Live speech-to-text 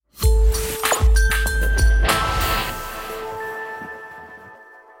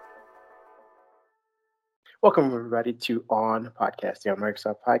Welcome, everybody, to OnPodcast, the On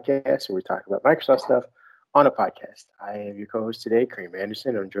Microsoft podcast, where we talk about Microsoft stuff on a podcast. I am your co-host today, Kareem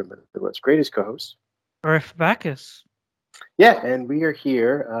Anderson. I'm joined by the world's greatest co-host. Earth Bacchus. Yeah, and we are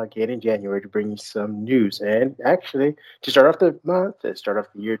here again in January to bring you some news. And actually, to start off the month, to start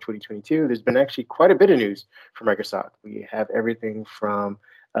off the year 2022, there's been actually quite a bit of news for Microsoft. We have everything from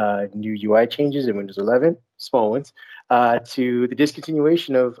new UI changes in Windows 11, small ones, to the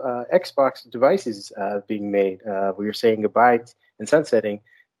discontinuation of Xbox devices being made. We are saying goodbye and sunsetting,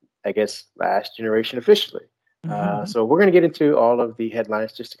 I guess, last generation officially. So we're going to get into all of the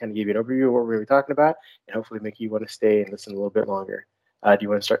headlines just to kind of give you an overview of what we're going to be talking about and hopefully make you want to stay and listen a little bit longer. Do you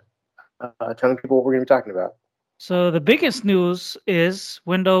want to start telling people what we're going to be talking about? So the biggest news is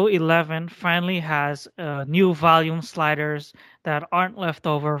Windows 11 finally has new volume sliders that aren't left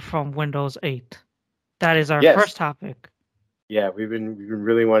over from Windows 8. That is our Yes. first topic. Yeah, we've been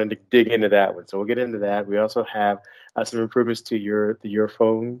really wanting to dig into that one, so we'll get into that. We also have some improvements to your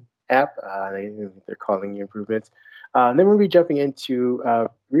phone app. They're calling you improvements. And then we'll be jumping into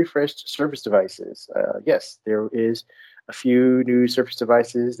refreshed Surface devices. Yes, there is a few new Surface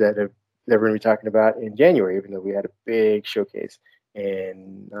devices that we're going to be talking about in January, even though we had a big showcase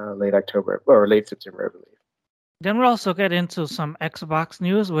in late October or late September, I believe. Then we'll also get into some Xbox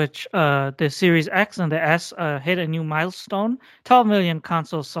news, which the Series X and the S hit a new milestone, 12 million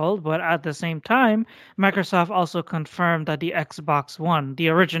consoles sold. But at the same time, Microsoft also confirmed that the Xbox One, the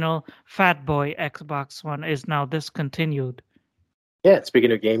original Fat Boy Xbox One, is now discontinued. Yeah,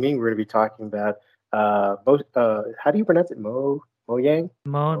 speaking of gaming, we're going to be talking about how do you pronounce it? Mojang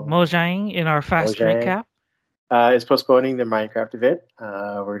in our fast Mojang recap. is postponing their Minecraft event.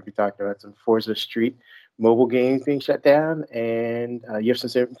 We're going to be talking about some Forza Street mobile games being shut down, and you have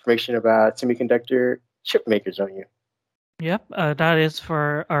some information about semiconductor chip makers, don't you? Yep, that is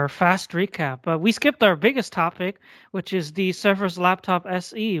for our fast recap. But we skipped our biggest topic, which is the Surface Laptop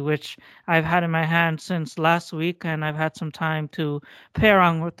SE, which I've had in my hand since last week, and I've had some time to play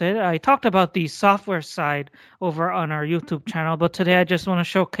around with it. I talked about the software side over on our YouTube channel, but today I just want to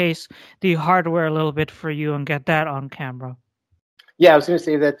showcase the hardware a little bit for you and get that on camera. Yeah, I was going to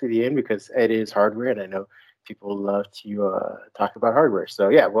save that to the end because it is hardware, and I know people love to talk about hardware. So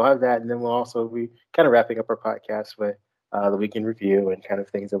yeah, we'll have that, and then we'll also be kind of wrapping up our podcast with the weekend review and kind of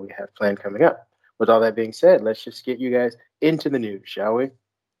things that we have planned coming up. With all that being said, let's just get you guys into the news, shall we?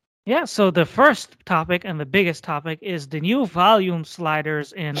 Yeah, so the first topic and the biggest topic is the new volume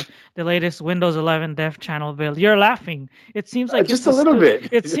sliders in the latest Windows 11 Dev Channel build. You're laughing. It seems like Just a little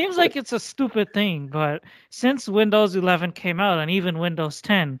bit. It seems like it's a stupid thing, but since Windows 11 came out and even Windows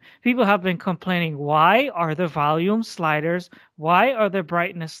 10, people have been complaining, why are the volume sliders, why are the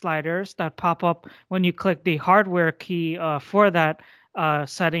brightness sliders that pop up when you click the hardware key for that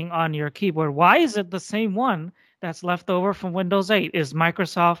setting on your keyboard? Why is it the same one that's left over from Windows 8? Is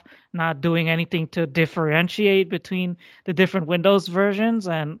Microsoft not doing anything to differentiate between the different Windows versions?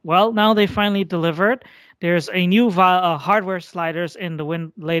 And well, now they finally delivered. There's a new hardware sliders in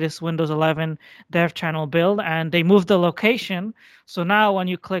the latest Windows 11 Dev Channel build, and they moved the location. So now when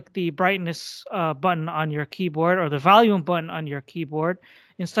you click the brightness button on your keyboard or the volume button on your keyboard,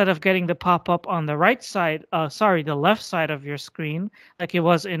 instead of getting the pop-up on the right side, the left side of your screen, like it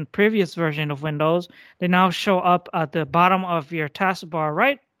was in previous version of Windows, they now show up at the bottom of your taskbar,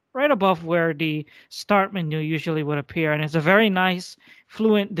 right above where the start menu usually would appear. And it's a very nice,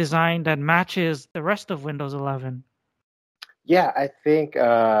 fluent design that matches the rest of Windows 11. Yeah, I think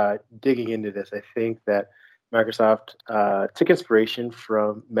digging into this, I think that Microsoft took inspiration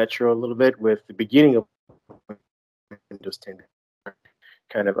from Metro a little bit with the beginning of Windows 10,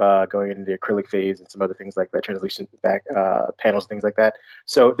 kind of going into the acrylic phase and some other things like that, translucent back panels, things like that.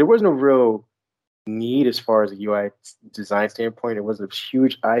 So there was no real need as far as a UI design standpoint. It was a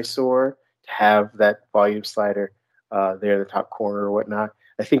huge eyesore to have that volume slider there in the top corner or whatnot.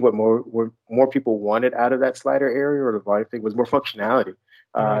 I think what more people wanted out of that slider area or the volume thing was more functionality.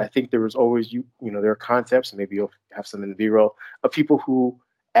 I think there was always there are concepts, and maybe you'll have some in the B-roll of people who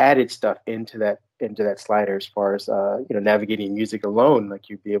added stuff into that slider as far as navigating music alone. Like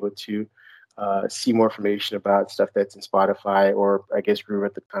you'd be able to see more information about stuff that's in Spotify or I guess Groove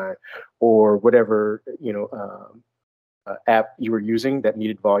at the time, or whatever app you were using that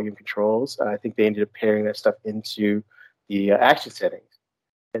needed volume controls. I think they ended up pairing that stuff into the action settings.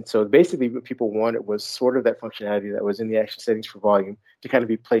 And so basically what people wanted was sort of that functionality that was in the action settings for volume to kind of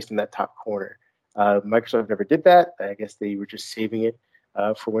be placed in that top corner. Microsoft never did that. I guess they were just saving it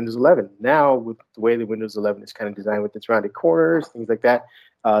for Windows 11. Now, with the way the Windows 11 is kind of designed with its rounded corners, things like that,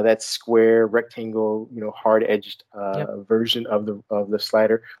 that square rectangle, hard-edged Yep. version of the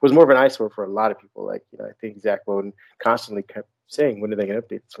slider was more of an eyesore for a lot of people. Like, I think Zach Bowden constantly kept saying, "When are they going to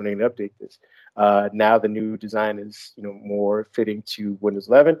update this? When are they going to update this?" Now the new design is, more fitting to Windows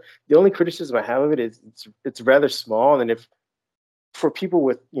 11. The only criticism I have of it is it's rather small, and if for people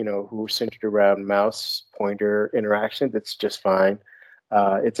with, who are centered around mouse pointer interaction, that's just fine.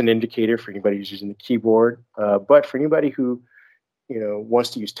 It's an indicator for anybody who's using the keyboard, but for anybody who wants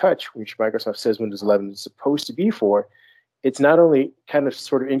to use touch, which Microsoft says Windows 11 is supposed to be for, it's not only kind of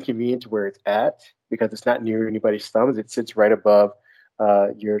sort of inconvenient to where it's at because it's not near anybody's thumbs. It sits right above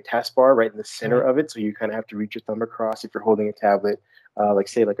your taskbar, right in the center Right. of it. So you kind of have to reach your thumb across if you're holding a tablet, like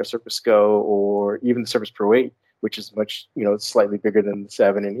say like a Surface Go or even the Surface Pro 8, which is much, slightly bigger than the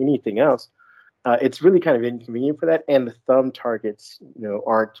 7 and anything else. It's really kind of inconvenient for that. And the thumb targets,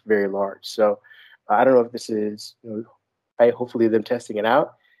 aren't very large. So I don't know if this is, hopefully them testing it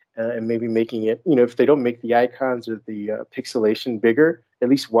out and maybe making it, if they don't make the icons or the pixelation bigger, at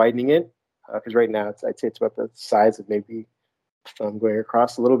least widening it. Because right now, I'd say it's about the size of maybe thumb going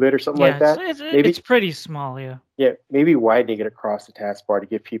across a little bit or something Yeah, like it's that. it's it's Maybe, pretty small. Yeah. yeah, maybe widening it across the taskbar to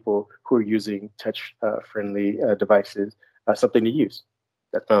give people who are using touch-friendly devices something to use.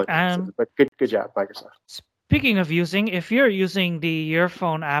 That's my only And criticism. But good job, Microsoft. speaking of using, if you're using the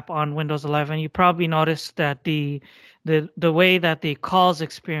Earphone app on Windows 11, you probably noticed that the way that the calls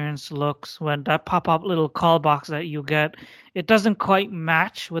experience looks when that pop-up little call box that you get, it doesn't quite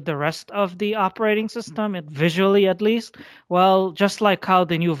match with the rest of the operating system, it visually at least. Well, just like how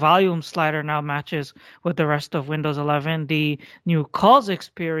the new volume slider now matches with the rest of Windows 11, the new calls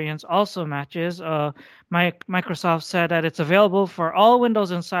experience also matches. Microsoft said that it's available for all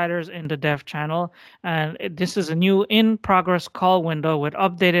Windows insiders in the dev channel, and this is a new in-progress call window with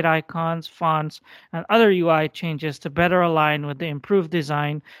updated icons, fonts, and other UI changes to better align with the improved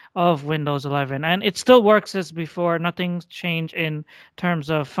design of Windows 11. And it still works as before. Nothing's changed in terms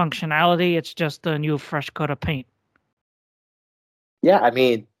of functionality. It's just a new fresh coat of paint. Yeah, I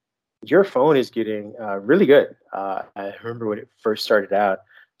mean, your phone is getting really good. I remember when it first started out,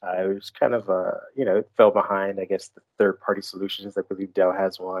 it was kind of, it fell behind, I guess, the third-party solutions. I believe Dell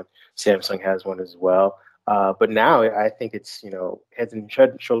has one, Samsung has one as well. But now I think it's, heads and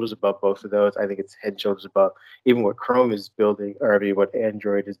shoulders above both of those. I think it's head and shoulders above even what Chrome is building, or I mean, what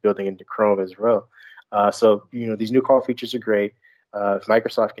Android is building into Chrome as well. So, these new call features are great. If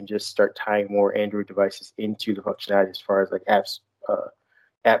Microsoft can just start tying more Android devices into the functionality as far as like apps,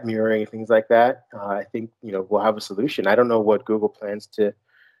 app mirroring and things like that, I think we'll have a solution. I don't know what Google plans to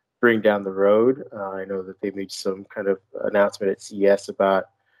bring down the road. I know that they made some kind of announcement at CES about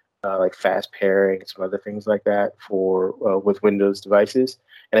like fast pairing and some other things like that for with Windows devices,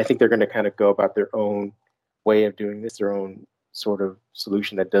 and I think they're going to kind of go about their own way of doing this, their own sort of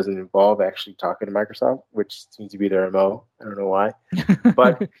solution that doesn't involve actually talking to Microsoft, which seems to be their MO. I don't know why,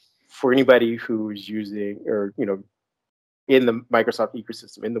 but for anybody who's using or in the Microsoft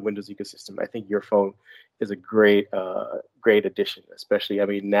ecosystem, in the Windows ecosystem, I think your phone is a great addition. Especially, I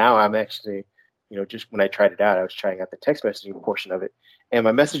mean, now I'm actually, just when I tried it out, I was trying out the text messaging portion of it, and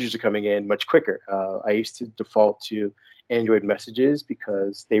my messages are coming in much quicker. I used to default to Android messages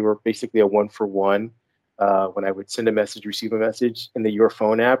because they were basically a one-for-one. When I would send a message, receive a message in the Your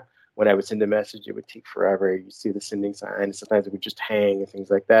Phone app, when I would send a message, it would take forever. You see the sending sign, sometimes it would just hang and things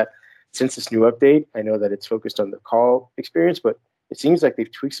like that. Since this new update, I know that it's focused on the call experience, but it seems like they've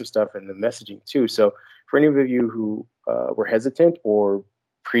tweaked some stuff in the messaging too. So for any of you who were hesitant or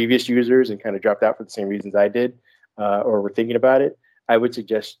previous users and kind of dropped out for the same reasons I did, or were thinking about it, I would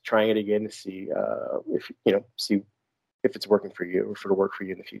suggest trying it again to see see if it's working for you or if it'll work for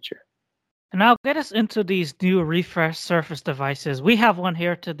you in the future. And now get us into these new refresh Surface devices. We have one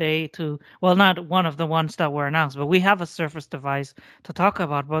here today well, not one of the ones that were announced, but we have a Surface device to talk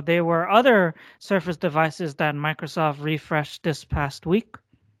about. But there were other Surface devices that Microsoft refreshed this past week.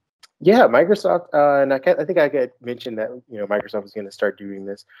 Yeah, Microsoft, and I think I get mentioned that Microsoft is going to start doing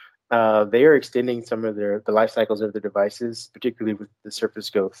this. They are extending some of the life cycles of their devices, particularly with the Surface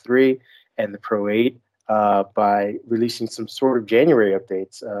Go 3 and the Pro 8, by releasing some sort of January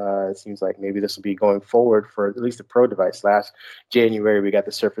updates. It seems like maybe this will be going forward for at least the Pro device. Last January, we got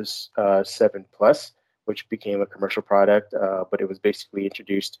the Surface 7 Plus, which became a commercial product, but it was basically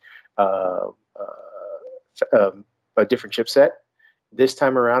introduced a different chipset. This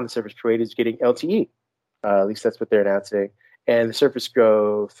time around, the Surface Pro 8 is getting LTE. At least that's what they're announcing. And the Surface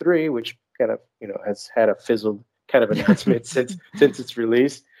Go 3, which kind of has had a fizzled kind of announcement since its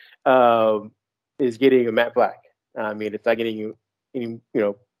release, is getting a matte black. I mean, it's not getting you any,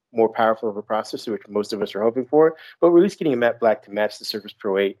 better performance, but it's getting a matte black. And the Surface Go 4 is getting LTE. At least that's what they're announcing. And the Surface Go 3, which kind of has had a fizzled kind of announcement since its release, is getting a matte black. I mean, it's not getting you any more powerful of a processor, which most of us are hoping for, but we're at least getting a matte black to match the Surface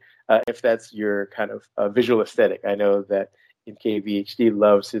Pro 8, if that's your kind of visual aesthetic. I know that MKBHD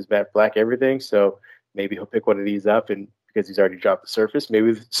loves his matte black everything, so maybe he'll pick one of these up, and because he's already dropped the Surface,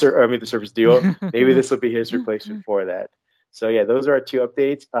 maybe the Surface Duo, maybe this will be his replacement for that. So yeah, those are our two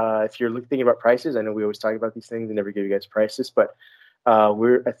updates. If you're thinking about prices, I know we always talk about these things and never give you guys prices, but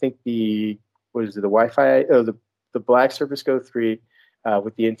I think the Wi-Fi, the black Surface Go 3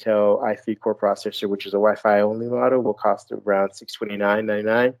 with the Intel i3 core processor, which is a Wi-Fi only model, will cost around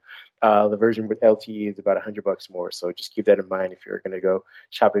 $629.99. The version with LTE is about $100 more. So just keep that in mind if you're going to go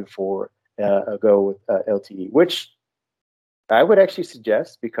shopping for a Go with LTE, which I would actually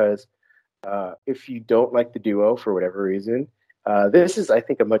suggest, because if you don't like the Duo for whatever reason, this is, I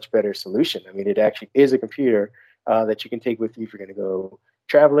think, a much better solution. I mean, it actually is a computer that you can take with you if you're going to go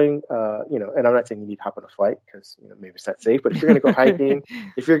traveling, and I'm not saying you need to hop on a flight because maybe it's not safe, but if you're going to go hiking,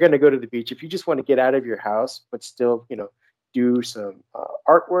 if you're going to go to the beach, if you just want to get out of your house but still do some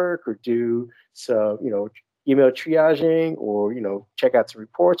artwork or do some email triaging, or check out some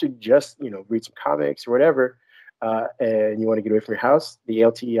reports, or just read some comics or whatever, and you want to get away from your house, the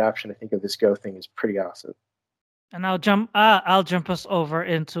LTE option, I think, of this Go thing is pretty awesome. And I'll jump us over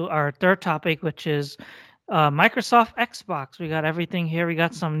into our third topic, which is Microsoft Xbox. We got everything here. We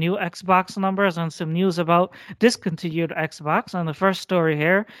got some new Xbox numbers and some news about discontinued Xbox. And the first story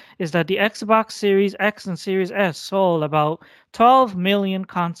here is that the Xbox Series X and Series S sold about 12 million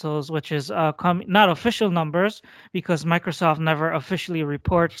consoles, which is not official numbers, because Microsoft never officially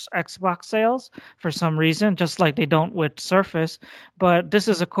reports Xbox sales for some reason, just like they don't with Surface. But this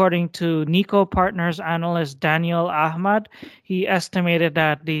is according to Nico Partners analyst Daniel Ahmad. He estimated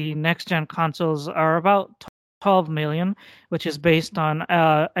that the next-gen consoles are about 12 million, which is based on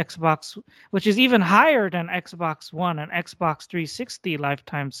Xbox, which is even higher than Xbox One and Xbox 360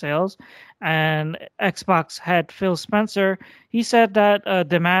 lifetime sales. And Xbox head Phil Spencer, he said that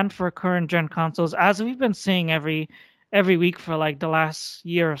demand for current gen consoles, as we've been seeing every week for like the last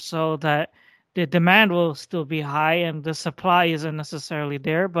year or so, that the demand will still be high and the supply isn't necessarily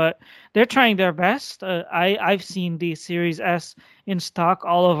there, but they're trying their best. I've seen the Series S in stock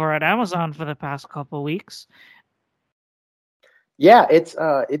all over at Amazon for the past couple of weeks. Yeah, it's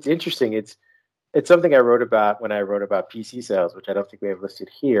interesting. It's something I wrote about when I wrote about PC sales, which I don't think we have listed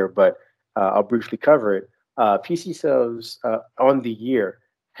here, but I'll briefly cover it. PC sales on the year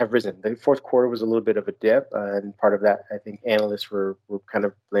have risen. The fourth quarter was a little bit of a dip, and part of that, I think, analysts were kind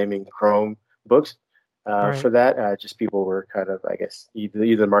of blaming Chrome books for that. Just people were kind of, I guess, either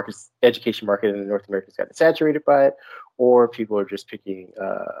the education market in North America has gotten saturated by it, or people are just picking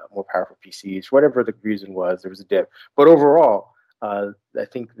more powerful PCs. Whatever the reason was, there was a dip. But overall, I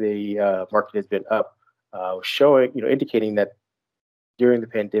think the market has been up, showing, indicating that during the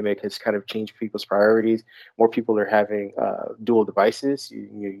pandemic has kind of changed people's priorities. More people are having dual devices.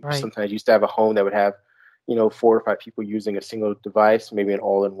 You sometimes used to have a home that would have 4 or 5 people using a single device, maybe an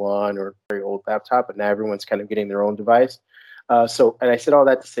all-in-one or very old laptop, but now everyone's kind of getting their own device. And I said all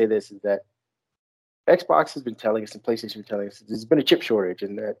that to say this, is that Xbox has been telling us and PlayStation has been telling us there's been a chip shortage,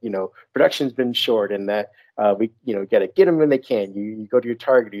 and that production's been short, and that we got to get them when they can. You go to your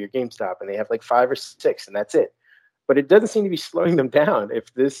Target or your GameStop and they have like 5 or 6, and that's it. But it doesn't seem to be slowing them down.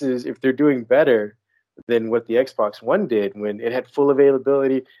 If they're doing better than what the Xbox One did when it had full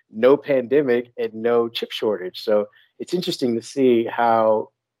availability, no pandemic, and no chip shortage. So it's interesting to see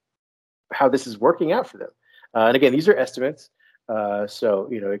how this is working out for them. And again, these are estimates. So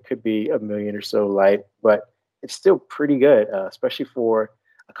it could be a million or so light, but it's still pretty good, especially for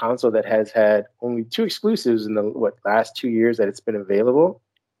a console that has had only 2 exclusives in the last 2 years that it's been available.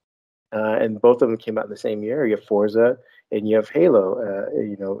 And both of them came out in the same year. You have Forza and you have Halo.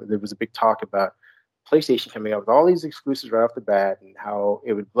 There was a big talk about PlayStation coming out with all these exclusives right off the bat, and how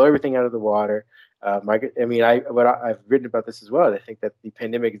it would blow everything out of the water. I've written about this as well. I think that the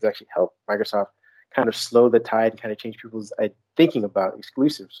pandemic has actually helped Microsoft kind of slow the tide and kind of change people's thinking about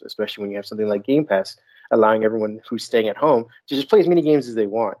exclusives, especially when you have something like Game Pass, allowing everyone who's staying at home to just play as many games as they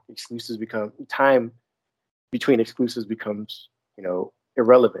want. Time between exclusives becomes,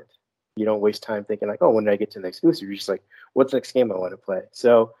 irrelevant. You don't waste time thinking like, oh, when did I get to the next exclusive? You're just like, what's the next game I want to play?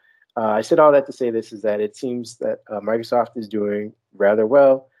 So I said all that to say this, is that it seems that Microsoft is doing rather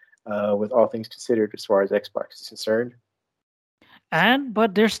well with all things considered as far as Xbox is concerned.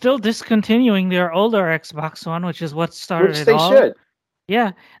 But they're still discontinuing their older Xbox One, which is what started it all. Which they should.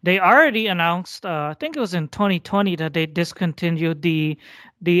 Yeah, they already announced, I think it was in 2020, that they discontinued the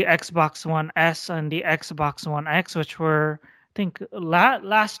Xbox One S and the Xbox One X, which were think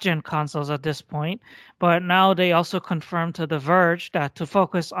last gen consoles at this point, but now they also confirmed to The Verge that to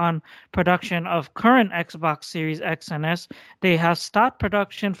focus on production of current Xbox Series X and S, they have stopped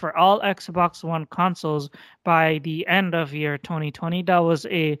production for all Xbox One consoles by the end of year 2020. That was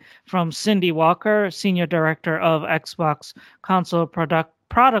from Cindy Walker, Senior Director of Xbox Console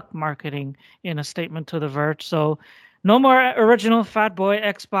Product Marketing, in a statement to The Verge. So no more original Fat Boy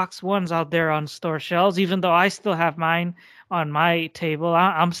Xbox Ones out there on store shelves, even though I still have mine on my table.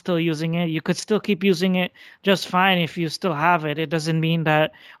 I'm still using it. You could still keep using it just fine if you still have it. It doesn't mean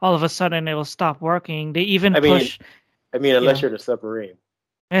that all of a sudden it will stop working. They even push. Unless you're in a submarine.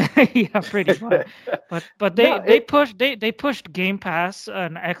 Yeah, pretty much. But No, they pushed Game Pass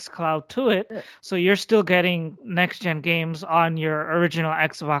and xCloud to it, yeah. so you're still getting next gen games on your original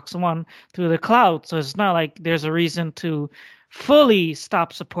Xbox One through the cloud. So it's not like there's a reason to fully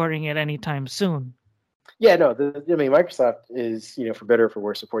stop supporting it anytime soon. Yeah, no. Microsoft is, for better or for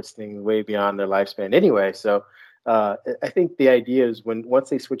worse, supports things way beyond their lifespan anyway. So I think the idea is once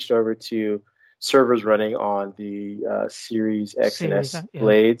they switched over to servers running on the Series X and S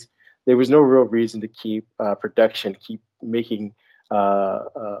blades, there was no real reason to keep keep making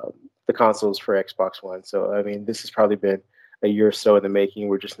the consoles for Xbox One. So, I mean, this has probably been a year or so in the making.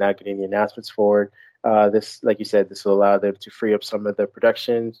 We're just now getting the announcements for it. This, like you said, this will allow them to free up some of the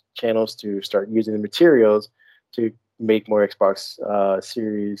production channels to start using the materials to make more Xbox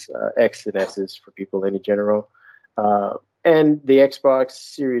Series X and S's for people in general. And the Xbox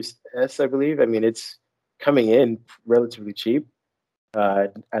Series S, I believe, it's coming in relatively cheap. I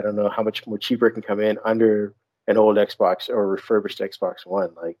don't know how much more cheaper it can come in under an old Xbox or refurbished Xbox One.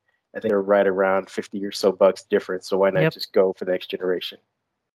 Like, I think they're right around 50 or so bucks difference. So why not just go for the next generation?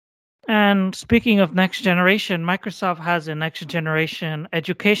 And speaking of next generation, Microsoft has a next generation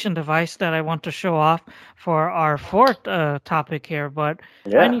education device that I want to show off for our fourth topic here. But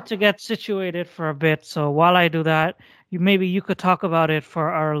I need to get situated for a bit. So while I do that, maybe you could talk about it for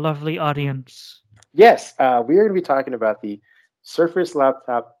our lovely audience. Yes, we are going to be talking about the Surface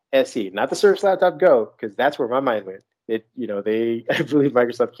Laptop SE, not the Surface Laptop Go, because that's where my mind went. I believe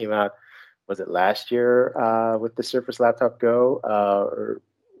Microsoft came out, was it last year with the Surface Laptop Go,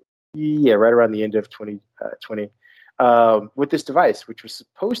 right around the end of 2020, with this device, which was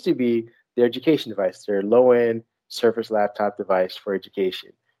supposed to be their education device, their low-end Surface Laptop device for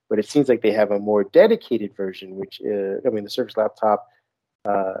education. But it seems like they have a more dedicated version, which the Surface Laptop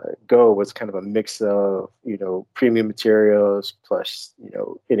Go was kind of a mix of, premium materials plus,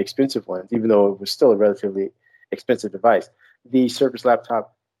 inexpensive ones, even though it was still a relatively expensive device. The Surface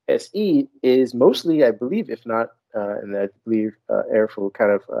Laptop SE is mostly, I believe, if not, and I believe Eric will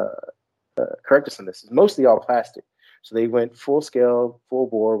kind of correct us on this, is mostly all plastic. So they went full scale, full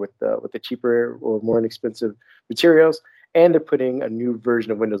bore with the cheaper or more inexpensive materials, and they're putting a new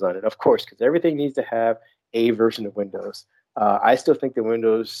version of Windows on it, of course, because everything needs to have a version of Windows. I still think the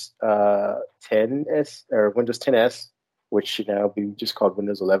Windows 10S or Windows 10S, which should now be just called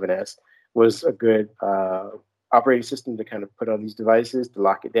Windows 11S, was a good operating system to kind of put on these devices to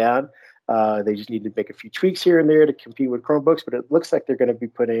lock it down. They just need to make a few tweaks here and there to compete with Chromebooks, but it looks like they're going to be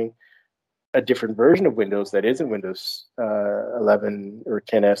putting a different version of Windows that isn't Windows 11 or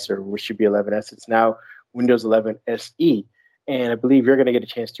 10S, or which should be 11S. It's now Windows 11 SE, and I believe you're going to get a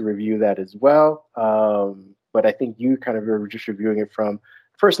chance to review that as well. But I think you kind of are just reviewing it from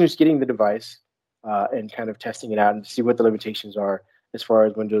the person who's getting the device and kind of testing it out and see what the limitations are as far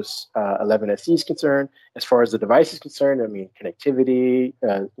as Windows 11 SE is concerned. As far as the device is concerned, connectivity,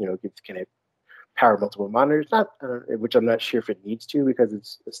 can it power multiple monitors? Which I'm not sure if it needs to because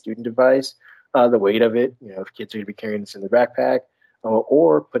it's a student device. The weight of it, if kids are going to be carrying this in their backpack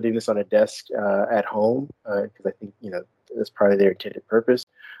or putting this on a desk at home, because I think, that's probably their intended purpose.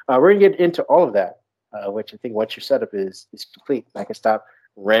 We're going to get into all of that, which I think once your setup is complete, I can stop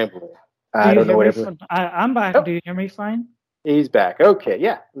rambling. I don't know whatever. I'm back. Oh. Do you hear me fine? He's back. Okay,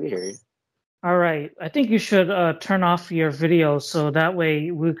 yeah, we hear you. All right. I think you should turn off your video so that way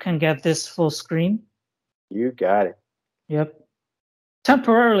we can get this full screen. You got it. Yep.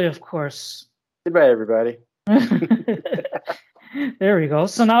 Temporarily, of course. Goodbye, everybody. There we go.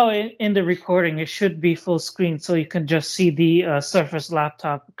 So now in the recording, it should be full screen so you can just see the Surface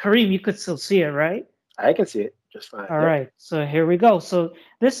Laptop. Kareem, you could still see it, right? I can see it just fine. All right. So here we go. So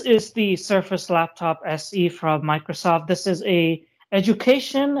this is the Surface Laptop SE from Microsoft. This is a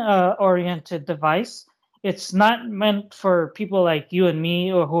education oriented device. It's not meant for people like you and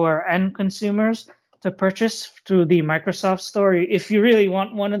me or who are end consumers to purchase through the Microsoft Store. If you really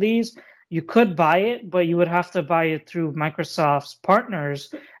want one of these, You could buy it, but you would have to buy it through Microsoft's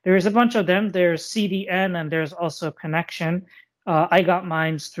partners. There's a bunch of them. There's CDN and there's also Connection. I got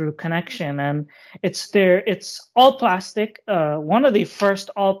mine through Connection, and it's all plastic. One of the first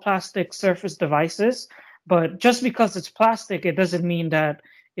all plastic Surface devices. But just because it's plastic, it doesn't mean that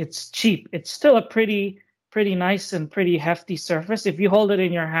it's cheap. It's still a pretty nice and pretty hefty surface. If you hold it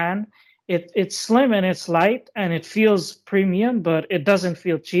in your hand, it's slim and it's light and it feels premium, but it doesn't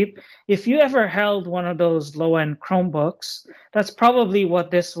feel cheap. If you ever held one of those low-end Chromebooks, that's probably what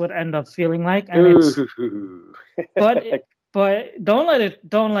this would end up feeling like. And but don't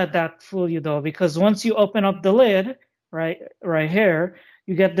let that fool you though, because once you open up the lid, right here,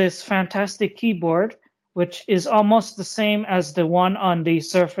 you get this fantastic keyboard, which is almost the same as the one on the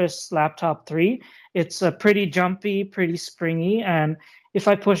Surface Laptop 3. It's pretty jumpy, pretty springy, and if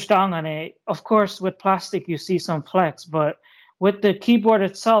I push down on it, of course, with plastic you see some flex, but with the keyboard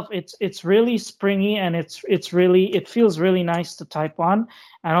itself, it's really springy and it feels really nice to type on.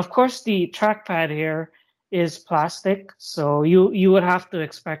 And of course, the trackpad here is plastic, so you would have to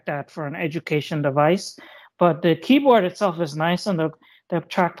expect that for an education device. But the keyboard itself is nice, and the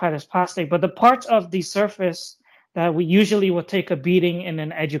trackpad is plastic. But the parts of the Surface that we usually would take a beating in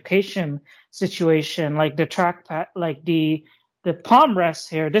an education situation, like the trackpad, like the palm rest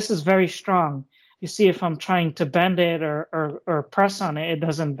here, this is very strong. You see, if I'm trying to bend it or press on it, it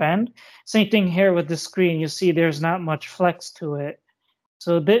doesn't bend. Same thing here with the screen. You see there's not much flex to it.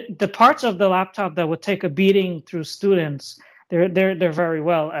 So the parts of the laptop that would take a beating through students, they're very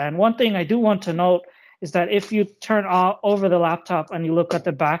well. And one thing I do want to note is that if you turn over the laptop and you look at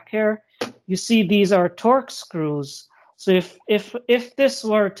the back here, you see these are Torx screws. So if this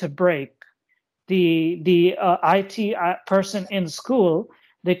were to break, the IT person in school,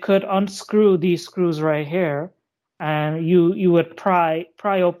 they could unscrew these screws right here, and you would pry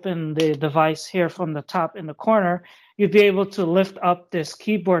open the device here from the top in the corner. You'd be able to lift up this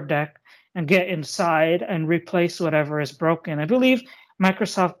keyboard deck and get inside and replace whatever is broken. I believe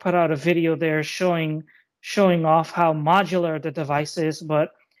Microsoft put out a video there showing off how modular the device is,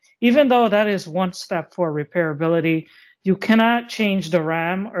 but even though that is one step for repairability, you cannot change the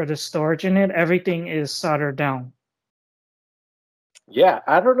RAM or the storage in it. Everything is soldered down. Yeah,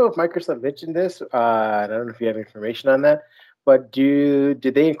 I don't know if Microsoft mentioned this. I don't know if you have information on that, but did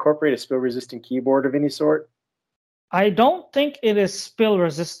they incorporate a spill-resistant keyboard of any sort? I don't think it is spill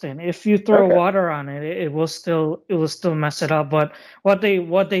resistant. If you throw water on it, it will still mess it up. But what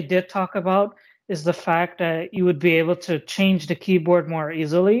they did talk about is the fact that you would be able to change the keyboard more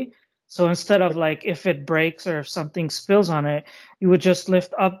easily. So instead of like if it breaks or if something spills on it, you would just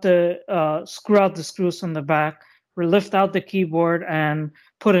lift up screw out the screws from the back, lift out the keyboard, and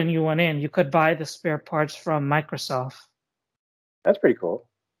put a new one in. You could buy the spare parts from Microsoft. That's pretty cool.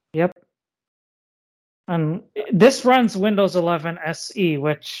 Yep. And this runs Windows 11 SE,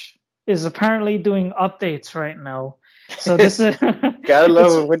 which is apparently doing updates right now. So this is gotta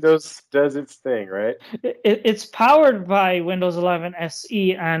love when Windows does its thing, right? It's powered by Windows 11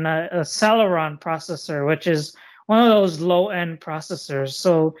 SE and a Celeron processor, which is one of those low-end processors.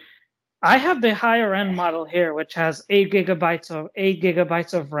 So I have the higher-end model here, which has 8 gigabytes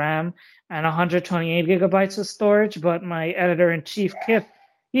of RAM and 128 gigabytes of storage. But my editor-in-chief, Kip,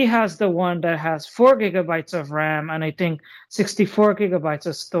 he has the one that has 4 gigabytes of RAM and I think 64 gigabytes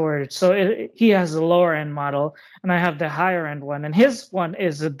of storage. So he has the lower end model and I have the higher end one. And his one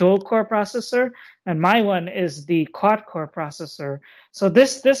is a dual core processor and my one is the quad core processor. So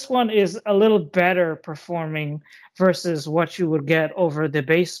this one is a little better performing versus what you would get over the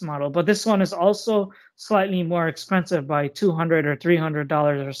base model. But this one is also slightly more expensive by $200 or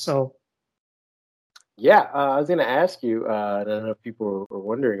 $300 or so. Yeah, I was going to ask you. I don't know if people were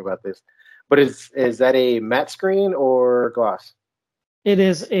wondering about this, but is that a matte screen or glass? It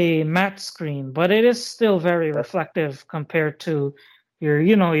is a matte screen, but it is still very reflective compared to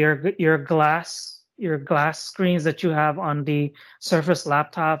your glass screens that you have on the Surface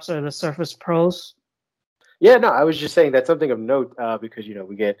laptops or the Surface Pros. Yeah, no, I was just saying that's something of note because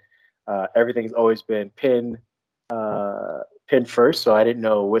we get everything's always been pin first, so I didn't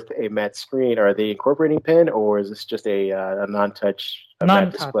know with a matte screen, are they incorporating pin or is this just a non-touch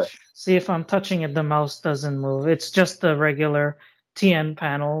matte display? See, if I'm touching it, the mouse doesn't move. It's just the regular TN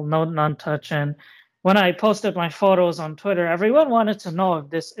panel, no non-touch. And when I posted my photos on Twitter, everyone wanted to know if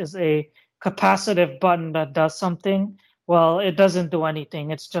this is a capacitive button that does something. Well, it doesn't do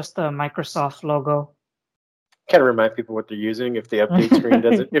anything. It's just a Microsoft logo. Kind of remind people what they're using if the update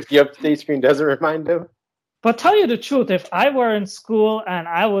screen doesn't remind them. But tell you the truth, if I were in school and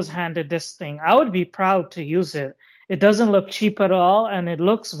I was handed this thing, I would be proud to use it. It doesn't look cheap at all, and it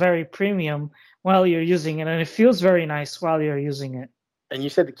looks very premium while you're using it, and it feels very nice while you're using it. And you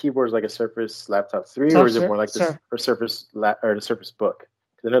said the keyboard is like a Surface Laptop 3, or Tough, is it more like this or the Surface Book?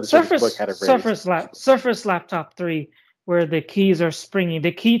 Because I know the Surface Book had a raise. Surface Laptop 3, where the keys are springy.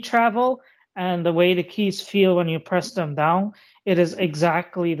 The key travel and the way the keys feel when you press them down, it is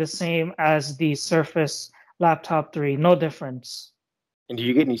exactly the same as the Surface Laptop 3. No difference. And do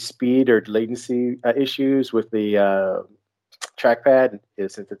you get any speed or latency issues with the trackpad,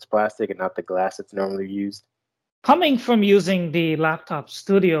 since it's plastic and not the glass that's normally used? Coming from using the Laptop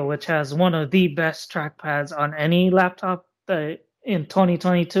Studio, which has one of the best trackpads on any laptop in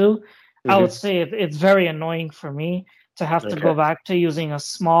 2022, I would say it's very annoying for me to have to go back to using a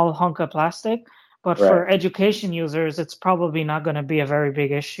small hunk of plastic. But for education users, it's probably not going to be a very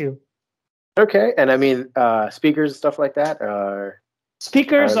big issue. Okay, and I mean speakers and stuff like that.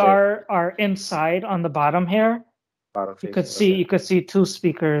 Speakers are inside on the bottom here. You could see two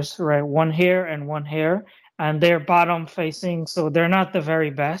speakers, right? One here and one here, and they're bottom facing, so they're not the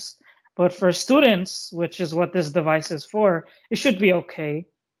very best. But for students, which is what this device is for, it should be okay.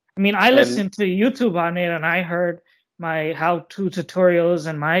 I mean, I listened to YouTube on it, and I heard my how-to tutorials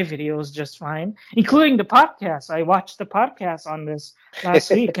and my videos just fine, including the podcast. I watched the podcast on this last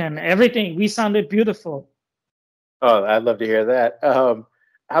week, and everything, we sounded beautiful. Oh, I'd love to hear that. How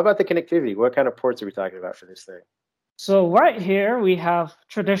about the connectivity? What kind of ports are we talking about for this thing? So right here, we have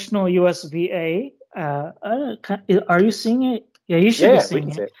traditional USB-A. Are you seeing it? Yeah, you should be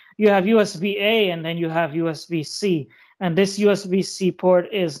seeing it. You have USB-A, and then you have USB-C. And this USB-C port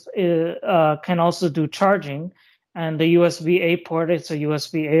can also do charging. And the USB-A port, it's a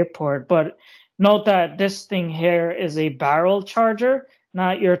USB-A port. But note that this thing here is a barrel charger,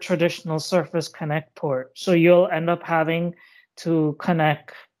 not your traditional Surface Connect port. So you'll end up having to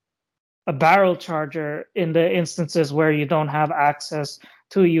connect a barrel charger in the instances where you don't have access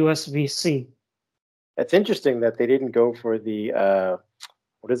to USB-C. It's interesting that they didn't go for the,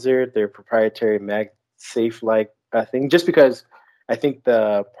 their proprietary MagSafe-like thing, just because I think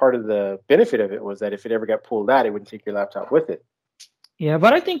the part of the benefit of it was that if it ever got pulled out, it wouldn't take your laptop with it. Yeah,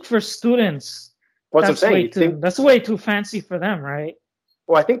 but I think for students, that's way too fancy for them, right?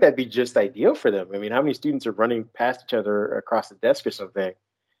 Well, I think that'd be just ideal for them. I mean, how many students are running past each other across the desk or something,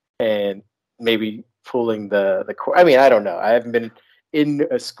 and maybe pulling the cord? I mean, I don't know. I haven't been in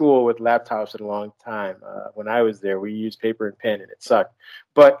a school with laptops in a long time. When I was there, we used paper and pen, and it sucked.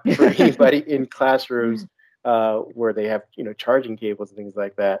 But for anybody in classrooms where they have charging cables and things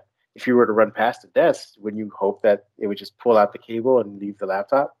like that, if you were to run past the desk, wouldn't you hope that it would just pull out the cable and leave the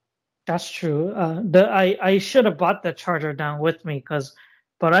laptop? That's true. I should have bought the charger down with me,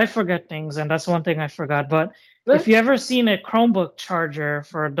 but I forget things, and that's one thing I forgot. But if you ever seen a Chromebook charger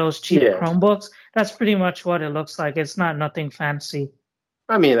for those cheap Chromebooks, that's pretty much what it looks like. It's not nothing fancy.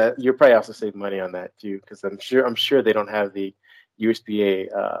 I mean, you'll probably also save money on that too, because I'm sure they don't have the USB-A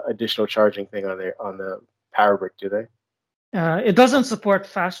additional charging thing on the power brick, do they? It doesn't support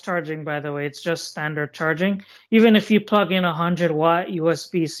fast charging, by the way. It's just standard charging. Even if you plug in a 100-watt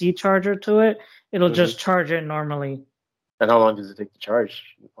USB-C charger to it, it'll just charge it normally. And how long does it take to charge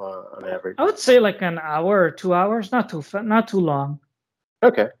on average? I would say like an hour or 2 hours, not too long.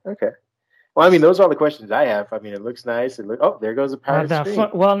 Okay. Well, I mean, those are all the questions I have. I mean, it looks nice. There goes the power screen.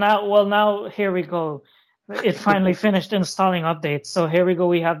 Well, now here we go. It finally finished installing updates. So here we go.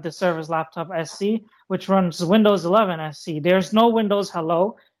 We have the Surface Laptop SC, which runs Windows 11 SC. There's no Windows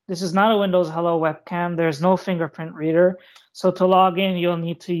Hello. This is not a Windows Hello webcam. There's no fingerprint reader. So to log in, you'll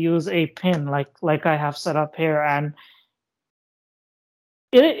need to use a PIN like I have set up here. And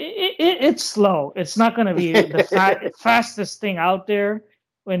it's slow. It's not going to be the fastest thing out there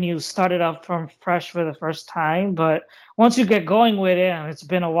when you start it up from fresh for the first time. But once you get going with it, and it's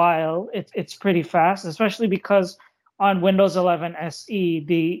been a while, it's pretty fast, especially because on Windows 11 SE,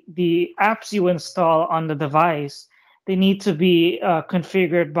 the apps you install on the device, they need to be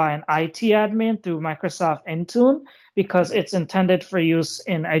configured by an IT admin through Microsoft Intune, because it's intended for use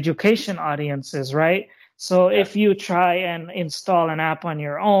in education audiences, right? So if you try and install an app on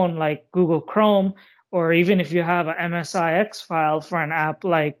your own, like Google Chrome, or even if you have a MSIX file for an app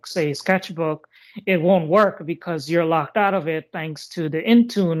like, say, Sketchbook, it won't work because you're locked out of it thanks to the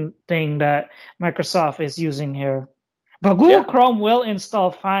Intune thing that Microsoft is using here. But Google Chrome will install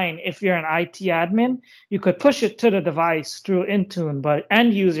fine if you're an IT admin. You could push it to the device through Intune, but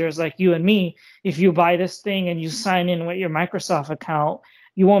end users like you and me, if you buy this thing and you sign in with your Microsoft account,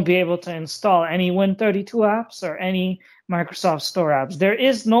 you won't be able to install any Win32 apps or any Microsoft Store apps. There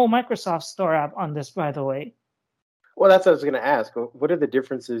is no Microsoft Store app on this, by the way. Well, that's what I was going to ask. What are the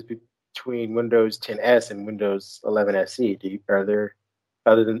differences between Windows 10s and Windows 11 SE? Are there,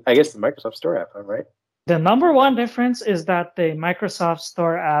 other than, I guess, the Microsoft Store app, am I right? The number one difference is that the Microsoft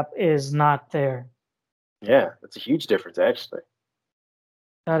Store app is not there. Yeah, that's a huge difference, actually.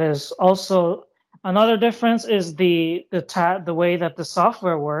 That is also another difference is the way that the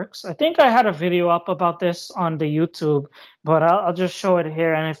software works. I think I had a video up about this on the YouTube, but I'll just show it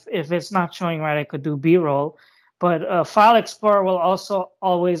here. And if it's not showing right, I could do B-roll. But File Explorer will also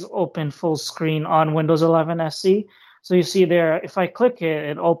always open full screen on Windows 11 SE. So you see there, if I click it,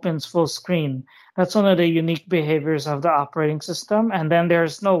 it opens full screen. That's one of the unique behaviors of the operating system. And then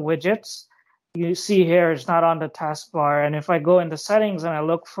there's no widgets. You see here, it's not on the taskbar. And if I go into settings and I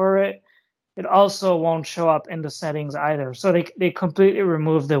look for it, it also won't show up in the settings either. So they completely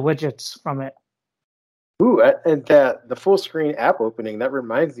remove the widgets from it. Ooh, and the full screen app opening, that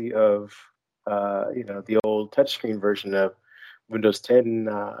reminds me of the old touchscreen version of Windows 10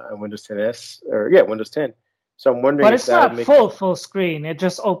 and Windows 10s, Windows 10. So I'm wondering But if it's that'll not make full screen. It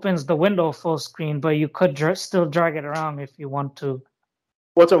just opens the window full screen, but you could still drag it around if you want to.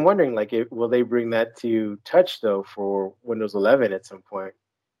 Well, so I'm wondering, like, will they bring that to touch though for Windows 11 at some point?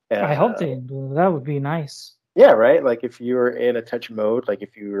 I hope they do. That would be nice. Yeah, right. Like if you were in a touch mode, like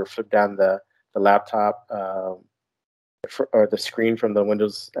if you were flip down the laptop or the screen from the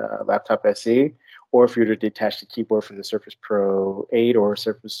Windows laptop SE, or if you were to detach the keyboard from the Surface Pro 8 or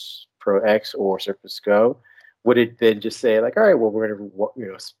Surface Pro X or Surface Go, would it then just say like, all right, well, we're going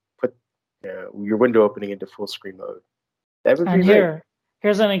to put your window opening into full screen mode? That would be great.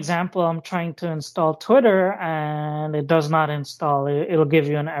 Here's an example. I'm trying to install Twitter and it does not install. It'll give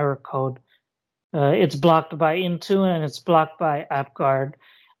you an error code. It's blocked by Intune and it's blocked by AppGuard.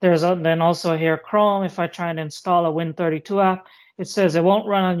 Then also here Chrome. If I try and install a Win32 app, it says it won't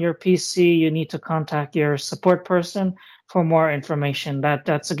run on your PC. You need to contact your support person for more information.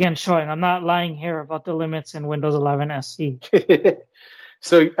 That's again showing I'm not lying here about the limits in Windows 11 SE.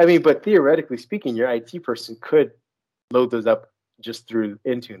 So, I mean, but theoretically speaking, your IT person could load those up just through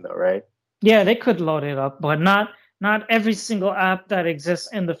Intune, though, right? Yeah, they could load it up, but not every single app that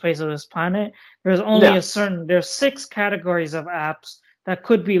exists in the face of this planet. There's only there's 6 categories of apps that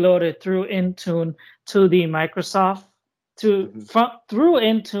could be loaded through Intune to the Microsoft through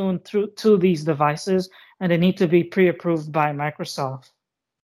Intune to these devices, and they need to be pre-approved by Microsoft.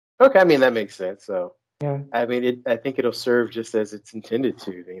 Okay, I mean that makes sense. So yeah, I mean I think it'll serve just as it's intended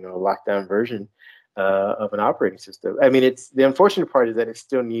to, a lockdown version of an operating system. I mean, it's the unfortunate part is that it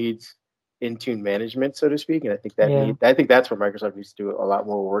still needs Intune management, so to speak, and I think I think that's where Microsoft needs to do a lot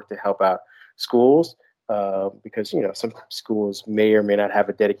more work to help out schools. Because some schools may or may not have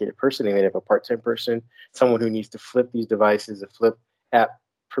a dedicated person. They may have a part-time person, someone who needs to flip these devices and flip app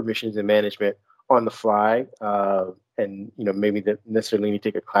permissions and management on the fly, and maybe they necessarily need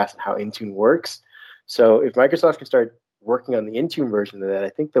to take a class on how Intune works. So if Microsoft can start working on the Intune version of that, I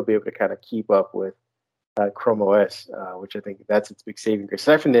think they'll be able to kind of keep up with Chrome OS, which I think that's its big saving grace.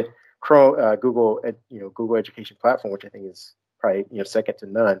 Aside from the Chrome, Google Education Platform, which I think is probably second to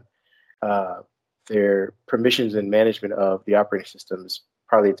none. Their permissions and management of the operating system is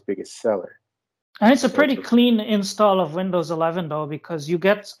probably its biggest seller. And it's a pretty clean install of Windows 11, though, because you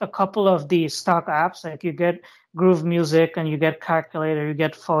get a couple of the stock apps, like you get Groove Music and you get Calculator, you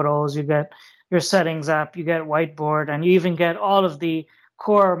get Photos, you get your Settings app, you get Whiteboard, and you even get all of the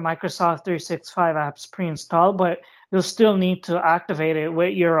core Microsoft 365 apps pre-installed, but you'll still need to activate it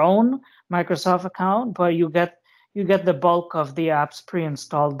with your own Microsoft account, but you get the bulk of the apps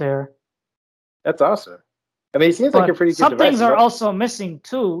pre-installed there. That's awesome. I mean, it seems like a pretty good device. Some things are also missing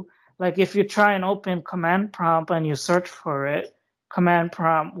too. Like if you try and open Command Prompt and you search for it, Command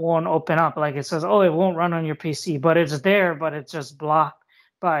Prompt won't open up. Like it says, oh, it won't run on your PC, but it's there, but it's just blocked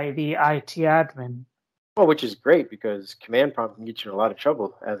by the IT admin. Well, which is great because Command Prompt can get you in a lot of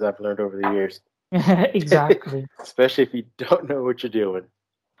trouble, as I've learned over the years. Exactly. Especially if you don't know what you're doing.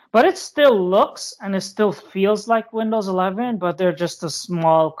 But it still looks and it still feels like Windows 11, but they're just a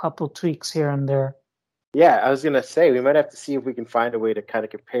small couple tweaks here and there. Yeah, I was gonna say we might have to see if we can find a way to kind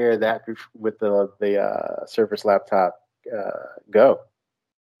of compare that with the Surface Laptop Go.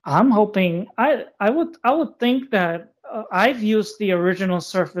 I'm hoping I would think that I've used the original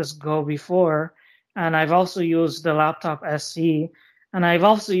Surface Go before, and I've also used the Laptop SE, and I've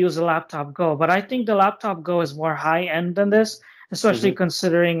also used the Laptop Go. But I think the Laptop Go is more high end than this, especially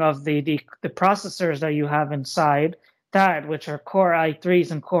considering of the processors that you have inside that, which are Core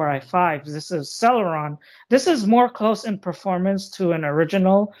i3s and Core i5s. This is Celeron. This is more close in performance to an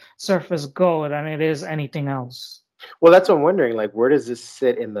original Surface Go than it is anything else. Well, that's what I'm wondering. Like, where does this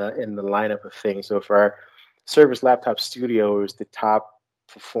sit in the lineup of things? So, for our Surface Laptop Studio, is the top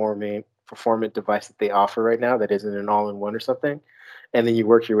performant device that they offer right now that isn't an all-in-one or something. And then you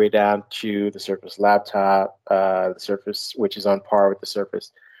work your way down to the Surface laptop, the Surface, which is on par with the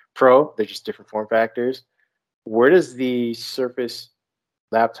Surface Pro. They're just different form factors. Where does the Surface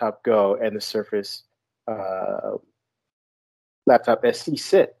laptop go and the Surface laptop SE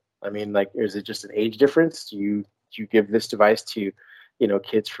sit? I mean, like, is it just an age difference? Do you give this device to,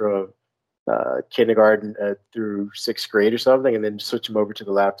 kids from kindergarten through sixth grade or something, and then switch them over to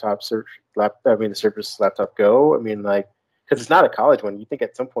the the Surface Laptop Go? I mean, like, because it's not a college one. You think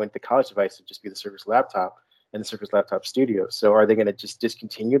at some point the college device would just be the Surface Laptop and the Surface Laptop Studio. So are they going to just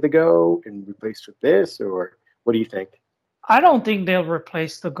discontinue the Go and replace with this, or what do you think? I don't think they'll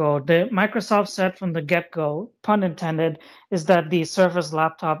replace the Go. Microsoft said from the get-go, pun intended, is that the Surface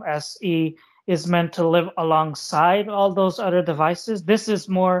Laptop SE is meant to live alongside all those other devices. This is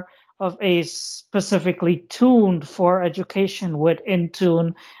more of a specifically tuned for education with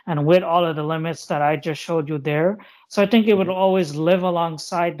Intune and with all of the limits that I just showed you there. So I think it would always live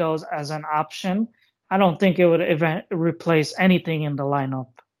alongside those as an option. I don't think it would replace anything in the lineup.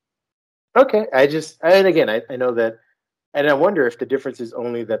 Okay, I know that. And I wonder if the difference is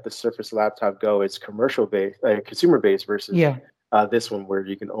only that the Surface Laptop Go is commercial based, consumer based, versus this one where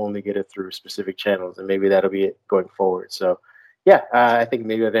you can only get it through specific channels, and maybe that'll be it going forward. So, yeah, I think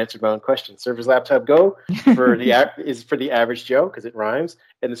maybe I've answered my own question. Surface Laptop Go is for the average Joe because it rhymes,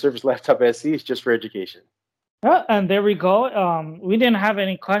 and the Surface Laptop SE is just for education. And there we go. We didn't have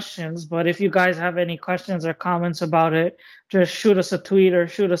any questions, but if you guys have any questions or comments about it, just shoot us a tweet or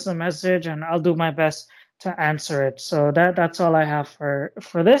shoot us a message, and I'll do my best to answer it. So that's all I have for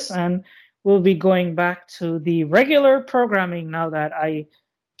this, and we'll be going back to the regular programming now that I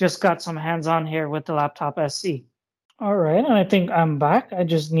just got some hands-on here with the Laptop SE. All right, and I think I'm back. I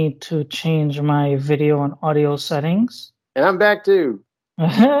just need to change my video and audio settings. And I'm back too.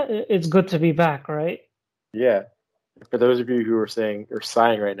 It's good to be back, right? Yeah. For those of you who are sighing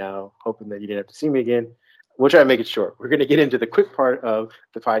right now, hoping that you didn't have to see me again, we'll try to make it short. We're going to get into the quick part of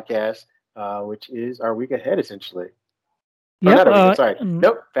the podcast, which is our week ahead, essentially. Yeah.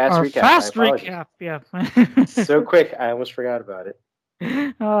 Nope. Fast recap. Fast recap. Yeah. So quick, I almost forgot about it.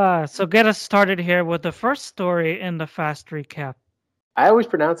 So get us started here with the first story in the fast recap. I always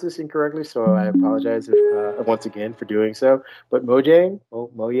pronounce this incorrectly, so I apologize once again for doing so. But Mojang,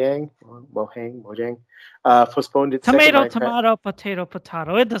 postponed its tomato,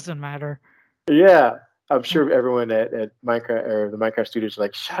 potato. It doesn't matter. Yeah, I'm sure everyone at Minecraft or the Minecraft studios are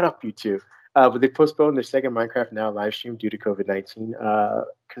like, shut up, you two. But they postponed their second Minecraft Now live stream due to COVID-19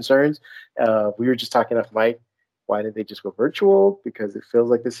 concerns. We were just talking off mic. Why didn't they just go virtual? Because it feels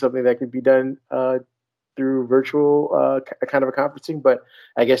like this is something that could be done through virtual kind of a conferencing. But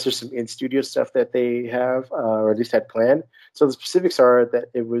I guess there's some in-studio stuff that they have, or at least had planned. So the specifics are that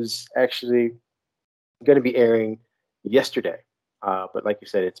it was actually going to be airing yesterday. But like you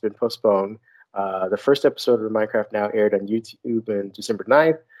said, it's been postponed. The first episode of Minecraft Now aired on YouTube on December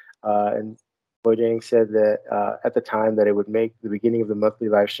 9th. And Mojang said that at the time that it would make the beginning of the monthly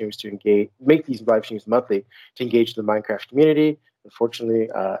live streams make these live streams monthly to engage the Minecraft community. Unfortunately,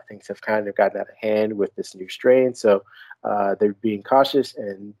 things have kind of gotten out of hand with this new strain. So they're being cautious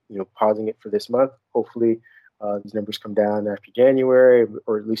and pausing it for this month. Hopefully, these numbers come down after January,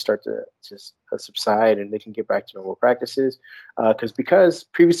 or at least start to just subside, and they can get back to normal practices. Because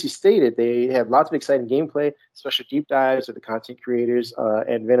previously stated, they have lots of exciting gameplay, special deep dives with the content creators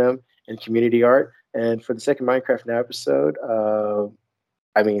and Venom and community art. And for the second Minecraft Now episode,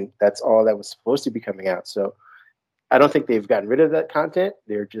 that's all that was supposed to be coming out. So I don't think they've gotten rid of that content.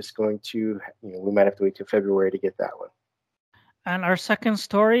 They're just going to, we might have to wait till February to get that one. And our second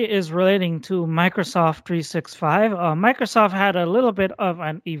story is relating to Microsoft 365. Microsoft had a little bit of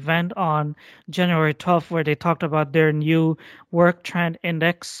an event on January 12th where they talked about their new Work Trend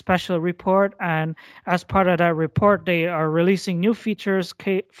Index special report. And as part of that report, they are releasing new features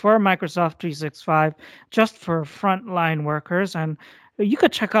for Microsoft 365 just for frontline workers. And you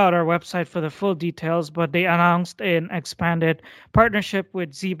could check out our website for the full details, but they announced an expanded partnership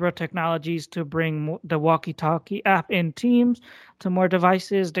with Zebra Technologies to bring the walkie-talkie app in Teams to more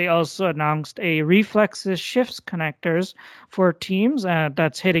devices. They also announced a Reflexes Shifts connectors for Teams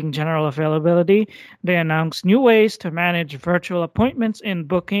that's hitting general availability. They announced new ways to manage virtual appointments in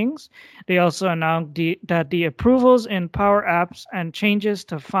bookings. They also announced that the approvals in Power Apps and changes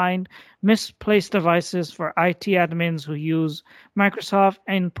to find misplaced devices for IT admins who use Microsoft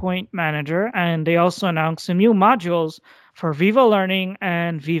Endpoint Manager. And they also announced some new modules for Viva Learning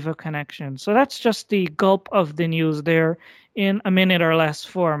and Viva Connection. So that's just the gulp of the news there in a minute or less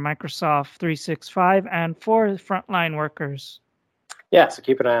for Microsoft 365 and for frontline workers. Yeah, so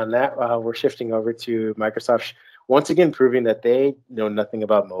keep an eye on that. We're shifting over to Microsoft, once again proving that they know nothing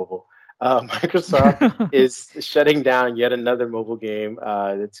about mobile. Microsoft is shutting down yet another mobile game.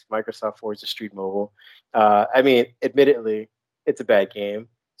 It's Microsoft Forza Street Mobile. I mean, admittedly, it's a bad game,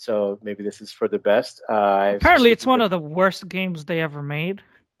 so maybe this is for the best. Apparently, it's one of the worst games they ever made.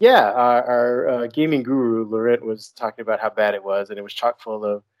 Yeah, our gaming guru Laurent was talking about how bad it was, and it was chock full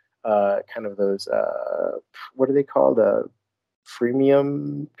of kind of those what are they called?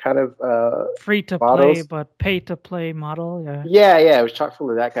 Freemium kind of Free to play, models. but pay to play model. Yeah. Yeah, it was chock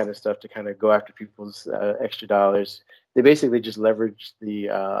full of that kind of stuff to kind of go after people's extra dollars. They basically just leveraged the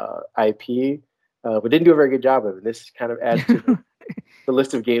IP, but didn't do a very good job of it. This kind of adds to the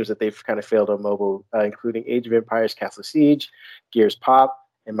list of games that they've kind of failed on mobile, including Age of Empires, Castle Siege, Gears Pop,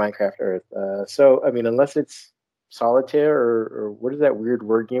 and Minecraft Earth. So, I mean, unless it's Solitaire or what is that weird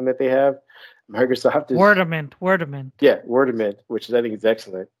word game that they have? Microsoft is Wordament. Yeah, Wordament, which is I think is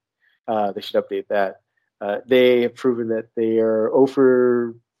excellent. They should update that. They have proven that they are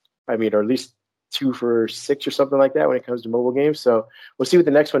over, I mean, or at least 2 for 6 or something like that when it comes to mobile games. So we'll see what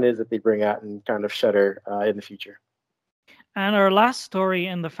the next one is that they bring out and kind of shutter in the future. And our last story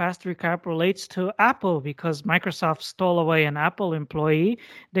in the fast recap relates to Apple because Microsoft stole away an Apple employee.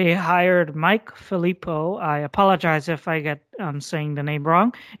 They hired Mike Filippo. I apologize if I get saying the name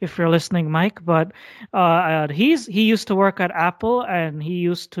wrong, if you're listening, Mike. But he used to work at Apple, and he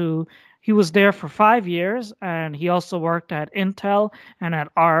was there for 5 years, and he also worked at Intel and at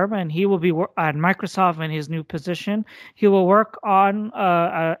ARM, and he will be at Microsoft in his new position. He will work on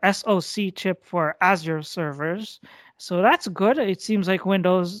a SoC chip for Azure servers. So that's good. It seems like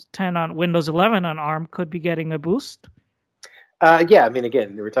Windows 10 on Windows 11 on ARM could be getting a boost. Yeah, I mean,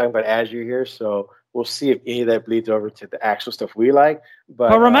 again, we're talking about Azure here, so we'll see if any of that bleeds over to the actual stuff we like.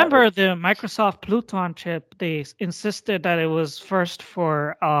 But remember, the Microsoft Pluton chip, they insisted that it was first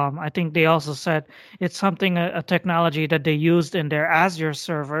for, I think they also said it's something, a technology that they used in their Azure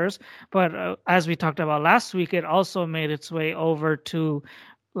servers. But as we talked about last week, it also made its way over to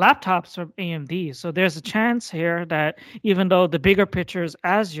laptops from AMD. So there's a chance here that even though the bigger picture is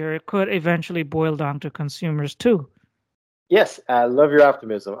Azure, it could eventually boil down to consumers too. Yes, I love your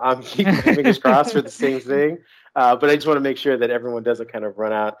optimism. I'm keeping my fingers crossed for the same thing. But I just want to make sure that everyone doesn't kind of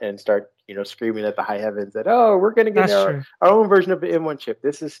run out and start, screaming at the high heavens that, oh, we're going to get our own version of the M1 chip.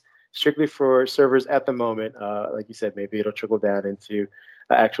 This is strictly for servers at the moment. Like you said, maybe it'll trickle down into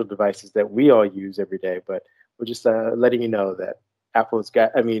actual devices that we all use every day. But we're just letting you know that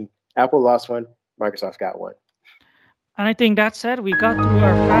Apple lost one, Microsoft got one. And I think that said, we got through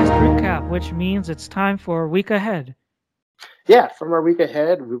our fast recap, which means it's time for a week ahead. Yeah, from our week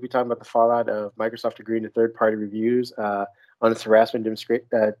ahead, we'll be talking about the fallout of Microsoft agreeing to third-party reviews on its harassment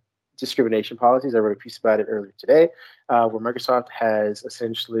discrimination policies. I wrote a piece about it earlier today, where Microsoft has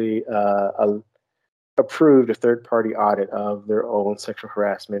essentially approved a third-party audit of their own sexual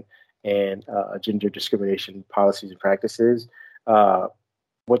harassment and gender discrimination policies and practices.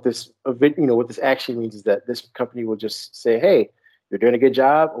 What this actually means is that this company will just say, "Hey, you're doing a good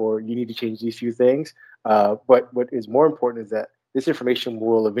job," or "You need to change these few things." But what is more important is that this information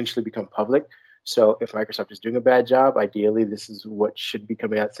will eventually become public. So if Microsoft is doing a bad job, ideally, this is what should be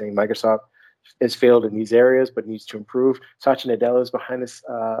coming out saying Microsoft has failed in these areas, but needs to improve. Satya Nadella is behind this.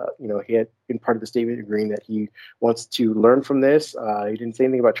 He had been part of the statement agreeing that he wants to learn from this. He didn't say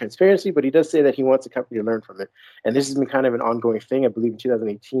anything about transparency, but he does say that he wants the company to learn from it. And this has been kind of an ongoing thing. I believe in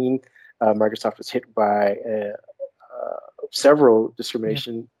 2018, Microsoft was hit by several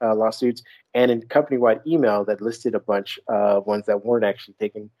discrimination lawsuits and a company-wide email that listed a bunch of ones that weren't actually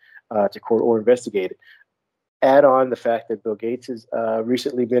taken to court or investigated. Add on the fact that Bill Gates has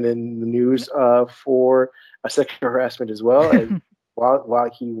recently been in the news for sexual harassment as well, and while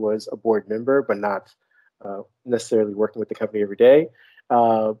he was a board member, but not necessarily working with the company every day.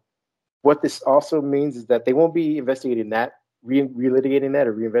 What this also means is that they won't be investigating that, relitigating that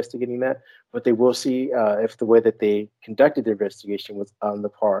or reinvestigating that, but they will see if the way that they conducted their investigation was on the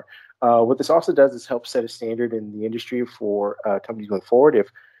par. What this also does is help set a standard in the industry for companies going forward.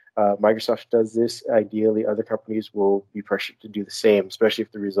 If Microsoft does this, ideally other companies will be pressured to do the same, especially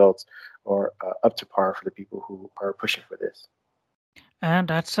if the results are up to par for the people who are pushing for this. And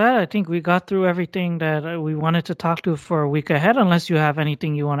that said, I think we got through everything that we wanted to talk to for a week ahead, unless you have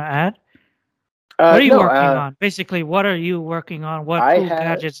anything you want to add. What are you working on? Basically, what are you working on? What cool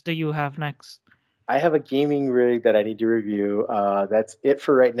gadgets do you have next? I have a gaming rig that I need to review. That's it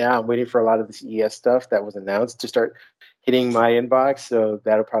for right now. I'm waiting for a lot of the CES stuff that was announced to start hitting my inbox. So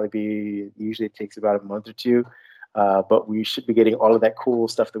that'll probably be, usually it takes about a month or two. But we should be getting all of that cool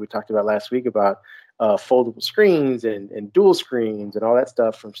stuff that we talked about last week about foldable screens and dual screens and all that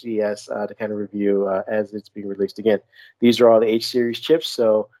stuff from CES to kind of review as it's being released. Again, these are all the H series chips,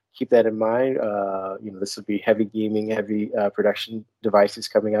 so keep that in mind. This will be heavy gaming, heavy production devices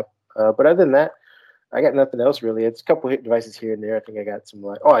coming up. But other than that, I got nothing else really. It's a couple hit devices here and there. I think I got some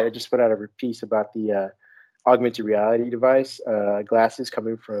I just put out a piece about the augmented reality device glasses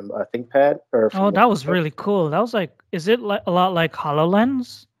coming from ThinkPad or Oh, from. that was really cool. That was like, is it like a lot like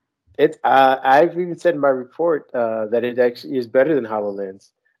HoloLens? It's I've even said in my report that it actually is better than HoloLens,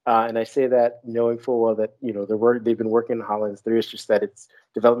 and I say that knowing full well that they've been working on HoloLens 3. It's just that its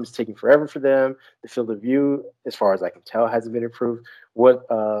development's taking forever for them. The field of view, as far as I can tell, hasn't been improved. What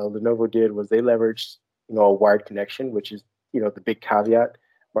Lenovo did was they leveraged a wired connection, which is the big caveat.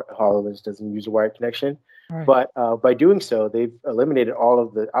 HoloLens doesn't use a wired connection. Right. But by doing so, they've eliminated all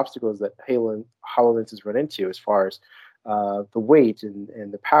of the obstacles that HoloLens has run into as far as the weight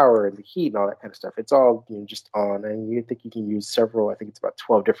and the power and the heat and all that kind of stuff. It's all just on, and you think you can use several. I think it's about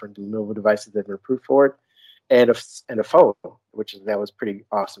 12 different Lenovo devices that are approved for it, and a phone, that was pretty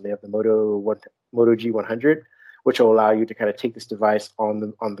awesome. They have the Moto G100, which will allow you to kind of take this device on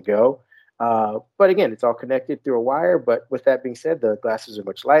the go. But again, it's all connected through a wire. But with that being said, the glasses are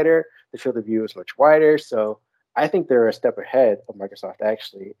much lighter. The field of view is much wider. So I think they're a step ahead of Microsoft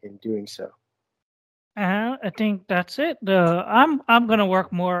actually in doing so. I think that's it. I'm gonna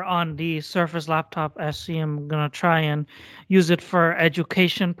work more on the Surface Laptop SE. I'm gonna try and use it for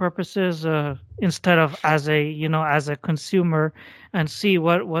education purposes instead of as a consumer, and see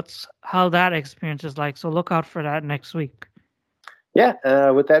how that experience is like. So look out for that next week.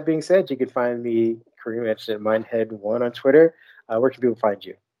 Yeah. With that being said, you can find me, Kareem, at Mindhead1 on Twitter. Where can people find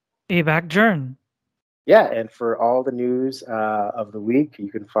you? ABAC Journ. Yeah, and for all the news of the week,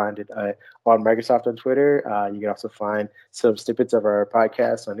 you can find it on Microsoft on Twitter. You can also find some snippets of our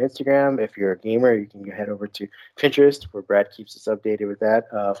podcast on Instagram. If you're a gamer, you can head over to Pinterest, where Brad keeps us updated with that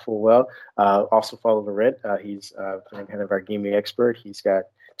full well. Also follow Laurent. He's kind of our gaming expert. He's got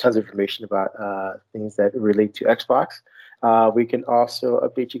tons of information about things that relate to Xbox. We can also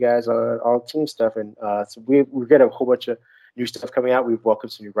update you guys on all team stuff, and so we've got a whole bunch of new stuff coming out. We've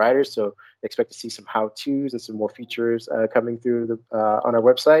welcomed some new writers, so expect to see some how-tos and some more features coming through on our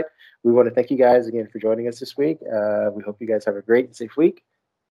website. We want to thank you guys again for joining us this week. We hope you guys have a great and safe week.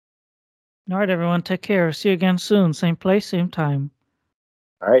 All right, everyone, take care. See you again soon. Same place, same time.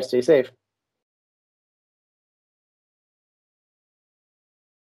 All right, stay safe.